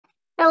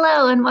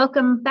Hello and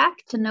welcome back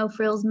to No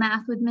Frills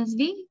Math with Ms.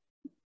 V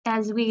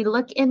as we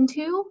look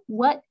into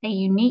what a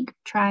unique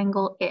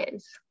triangle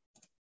is.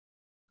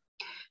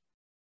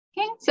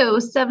 Okay, so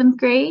 7th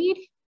grade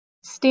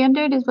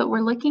standard is what we're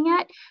looking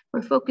at.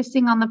 We're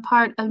focusing on the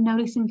part of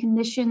noticing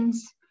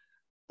conditions.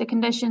 The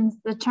conditions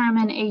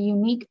determine a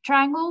unique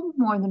triangle,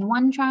 more than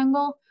one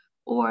triangle,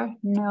 or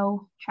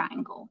no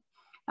triangle.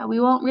 We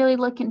won't really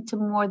look into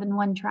more than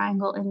one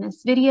triangle in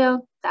this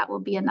video. That will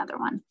be another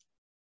one.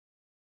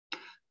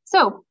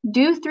 So,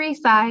 do 3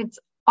 sides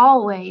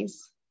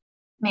always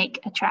make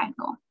a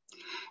triangle?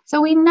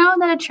 So we know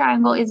that a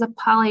triangle is a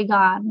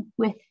polygon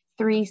with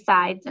 3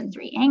 sides and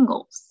 3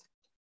 angles.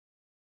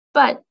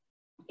 But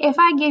if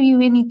I give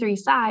you any 3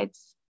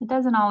 sides, it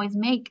doesn't always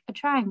make a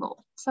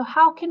triangle. So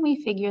how can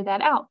we figure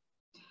that out?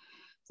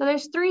 So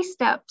there's 3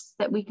 steps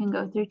that we can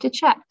go through to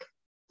check.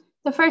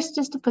 The first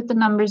is to put the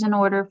numbers in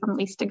order from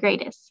least to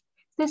greatest.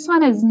 This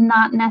one is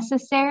not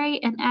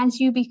necessary, and as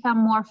you become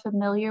more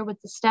familiar with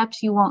the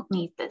steps, you won't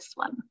need this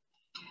one.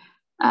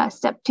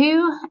 Step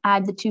 2,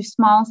 add the 2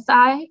 small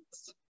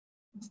sides.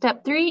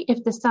 Step 3,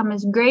 if the sum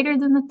is greater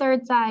than the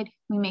 3rd side,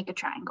 we make a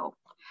triangle.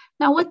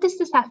 Now, what does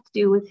this have to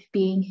do with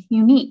being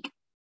unique?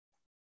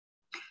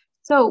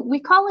 So we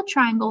call a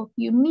triangle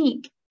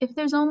unique if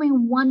there's only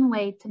one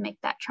way to make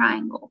that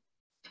triangle.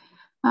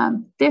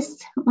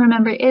 This,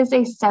 remember, is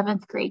a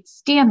 7th grade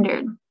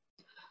standard.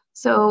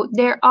 So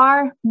there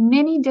are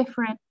many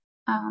different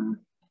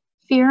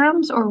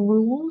theorems or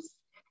rules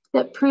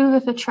that prove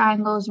if a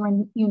triangle is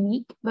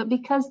unique, but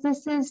because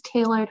this is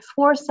tailored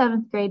for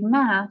 7th grade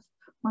math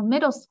or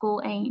middle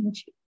school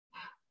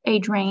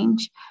age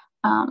range,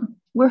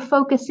 we're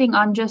focusing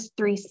on just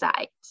 3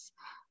 sides.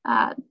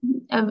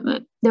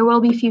 There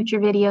will be future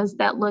videos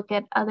that look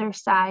at other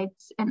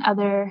sides and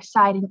other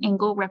side and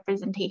angle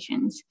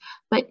representations,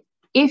 but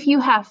if you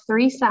have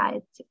 3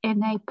 sides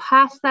and they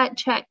pass that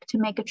check to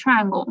make a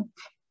triangle,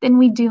 then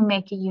we do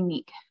make a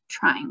unique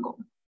triangle.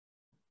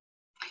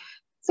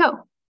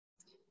 So,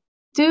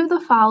 do the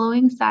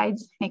following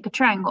sides make a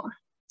triangle?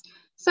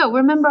 So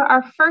remember,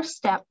 our first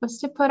step was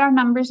to put our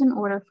numbers in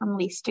order from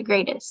least to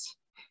greatest.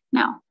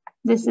 Now,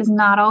 this is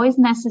not always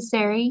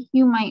necessary.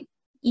 You might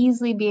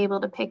easily be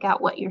able to pick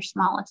out what your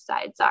smallest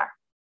sides are.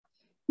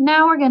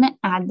 Now we're going to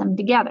add them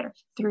together.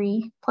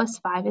 3 plus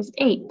 5 is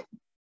 8.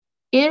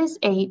 Is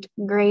 8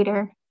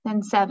 greater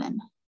than 7?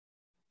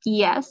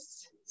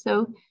 Yes.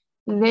 So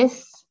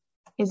this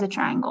is a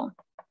triangle.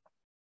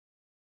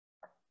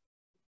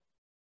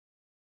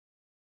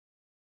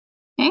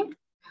 Okay.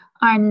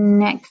 Our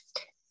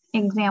next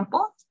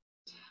example,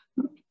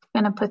 I'm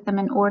going to put them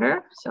in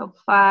order. So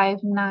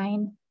 5,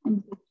 9,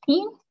 and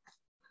 15.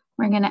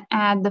 We're going to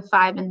add the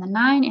 5 and the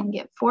 9 and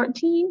get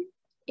 14.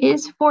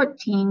 Is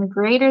 14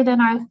 greater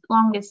than our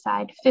longest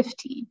side,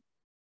 15?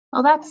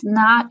 Well, that's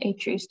not a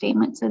true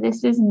statement, so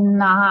this is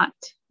not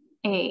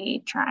a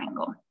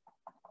triangle.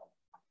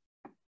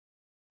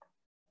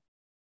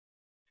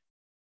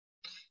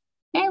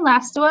 Okay,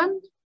 last one.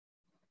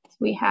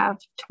 We have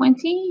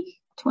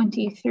 20,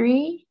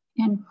 23,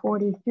 and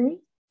 43.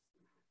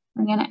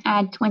 We're going to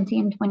add 20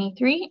 and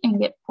 23 and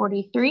get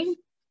 43.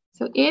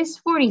 So is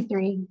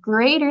 43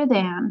 greater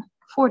than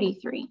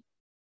 43?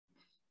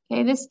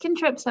 Okay, this can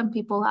trip some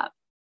people up.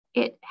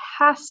 It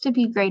has to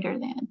be greater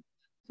than.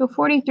 So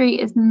 43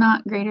 is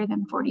not greater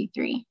than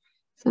 43.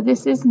 So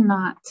this is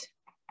not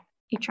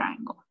a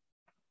triangle.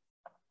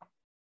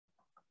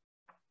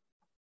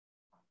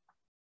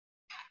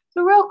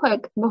 So real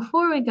quick,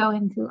 before we go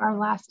into our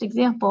last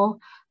example,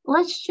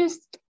 let's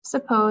just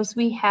suppose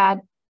we had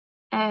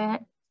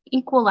an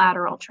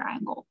equilateral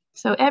triangle.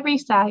 So every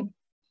side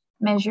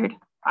measured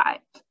 5.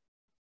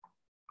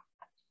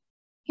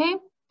 Okay.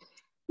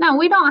 Now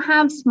we don't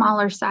have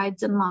smaller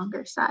sides and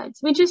longer sides.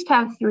 We just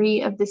have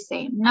 3 of the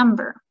same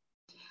number.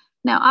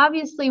 Now,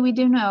 obviously, we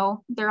do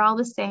know they're all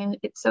the same,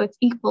 so it's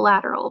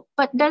equilateral,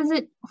 but does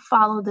it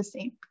follow the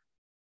same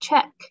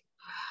check?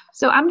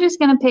 So I'm just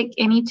going to pick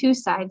any 2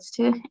 sides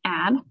to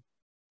add.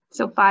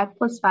 So 5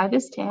 plus 5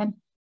 is 10.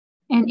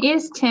 And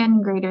is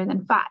 10 greater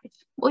than 5?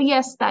 Well,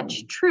 yes,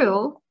 that's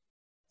true.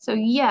 So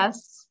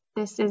yes,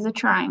 this is a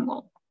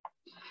triangle.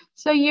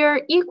 So your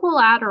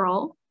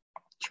equilateral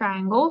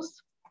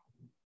triangles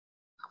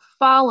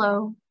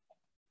follow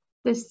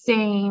the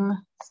same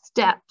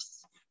steps,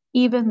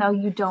 even though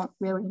you don't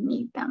really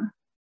need them.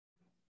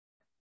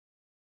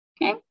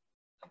 Okay,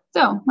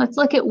 so let's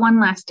look at one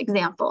last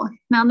example.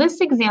 Now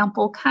this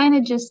example kind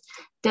of just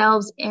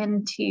delves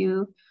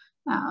into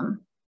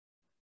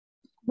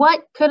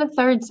what could a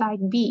 3rd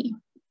side be?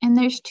 And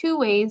there's 2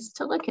 ways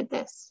to look at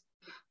this.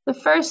 The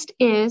first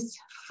is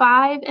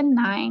 5 and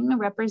 9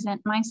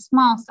 represent my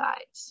small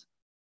sides.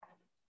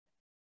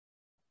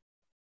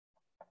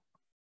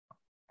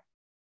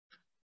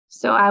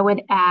 So I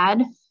would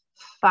add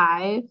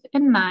 5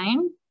 and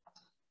 9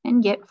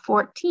 and get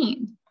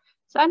 14.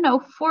 So I know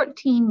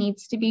 14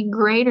 needs to be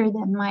greater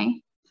than my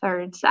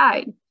 3rd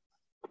side.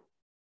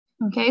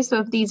 Okay, so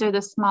if these are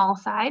the small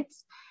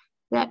sides,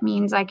 that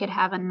means I could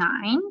have a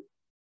 9.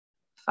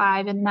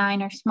 5 and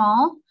 9 are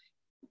small.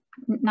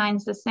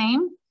 9's the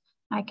same.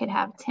 I could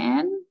have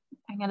 10.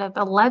 I could have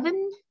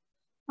 11.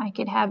 I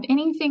could have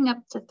anything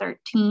up to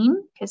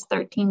 13 because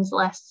 13 is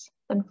less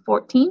than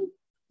 14.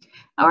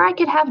 Or I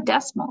could have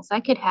decimals. I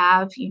could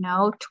have,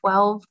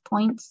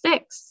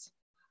 12.6,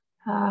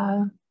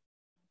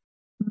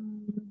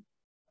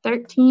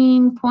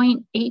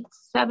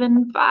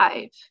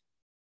 13.875.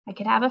 I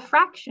could have a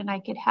fraction. I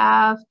could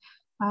have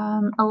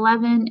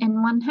 11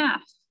 1/2.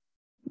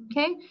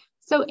 Okay,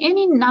 so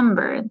any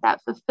number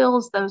that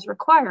fulfills those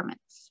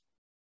requirements.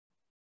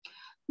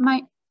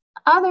 My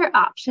other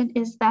option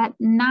is that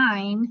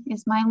 9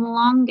 is my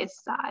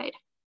longest side.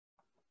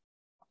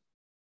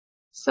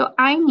 So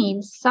I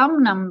need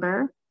some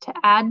number to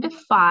add to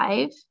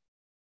 5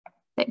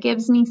 that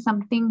gives me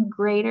something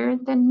greater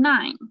than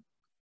 9.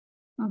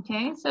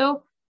 Okay,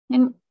 so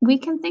then we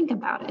can think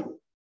about it.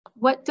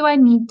 What do I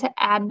need to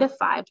add to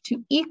 5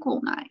 to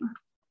equal 9?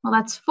 Well,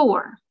 that's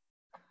 4.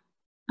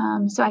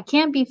 So I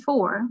can't be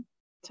 4,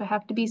 so I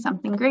have to be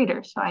something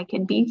greater. So I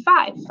could be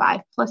 5.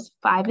 5 plus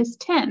 5 is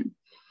 10.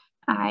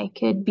 I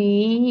could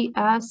be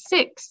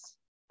 6,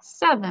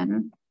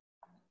 7,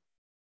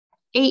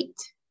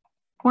 8,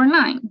 or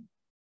 9.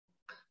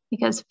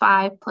 Because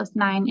 5 plus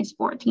 9 is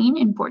 14,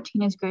 and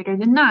 14 is greater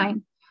than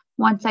 9.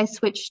 Once I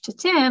switch to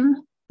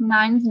 10,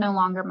 9 is no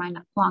longer my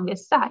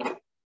longest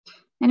side.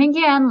 And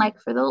again, like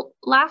for the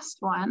last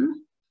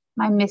one,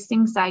 my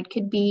missing side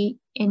could be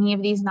any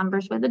of these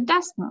numbers with a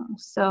decimal.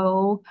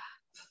 So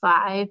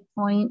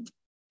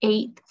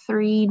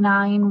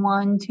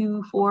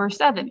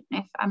 5.83912447.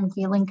 If I'm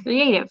feeling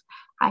creative,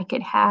 I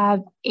could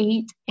have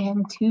 8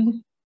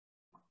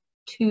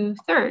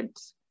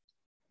 2/3.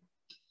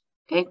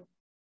 Okay.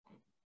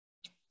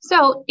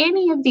 So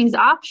any of these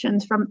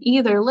options from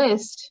either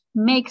list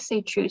makes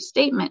a true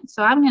statement.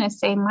 So I'm going to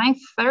say my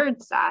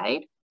third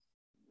side,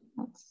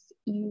 let's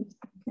use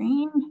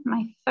green,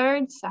 my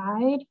third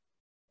side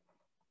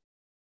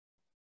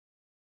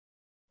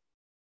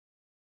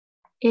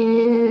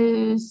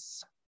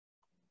is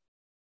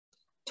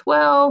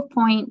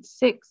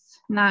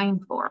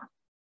 12.694.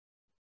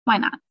 Why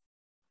not?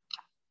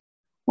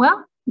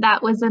 Well,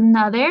 that was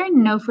another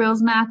No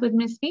Frills Math with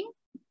Miss B.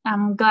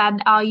 I'm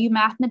glad all you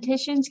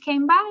mathematicians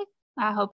came by. I hope